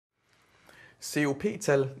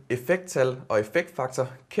COP-tal, effekttal og effektfaktor,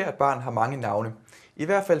 kært barn, har mange navne. I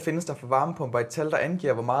hvert fald findes der for varmepumper et tal, der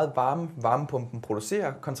angiver, hvor meget varme varmepumpen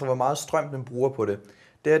producerer, kontra hvor meget strøm den bruger på det.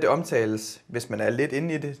 Det omtales, hvis man er lidt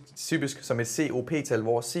inde i det, typisk som et COP-tal,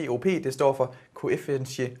 hvor COP det står for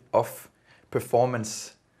Coefficient of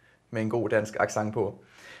Performance, med en god dansk accent på.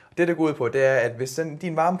 Det går ud på, det er, at hvis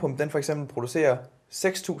din varmepumpe den for eksempel producerer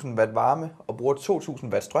 6.000 watt varme og bruger 2.000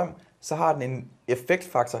 watt strøm, så har den en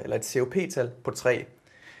effektfaktor eller et COP-tal på 3.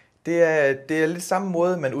 Det er lidt samme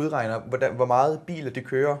måde, man udregner, hvor meget biler de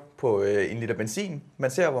kører på en liter benzin.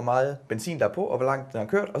 Man ser, hvor meget benzin der er på, og hvor langt den har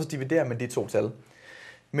kørt, og så dividerer man de to tal.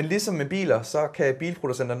 Men ligesom med biler, så kan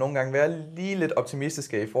bilproducenter nogle gange være lige lidt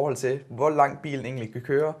optimistiske i forhold til, hvor langt bilen egentlig kan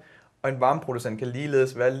køre, og en varmeproducent kan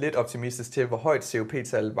ligeledes være lidt optimistisk til, hvor højt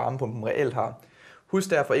COP-tal varmepumpen reelt har. Husk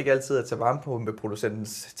derfor ikke altid at tage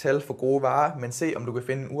varmepumpeproducentens tal for gode varer, men se om du kan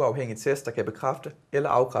finde en uafhængig test, der kan bekræfte eller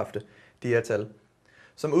afkræfte de her tal.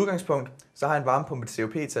 Som udgangspunkt så har en varmepumpe et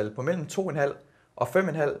COP-tal på mellem 2,5 og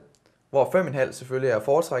 5,5, hvor 5,5 selvfølgelig er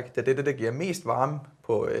foretræk, da det er det, der giver mest varme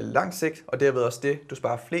på lang sigt, og derved også det, du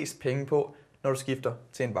sparer flest penge på, når du skifter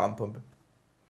til en varmepumpe.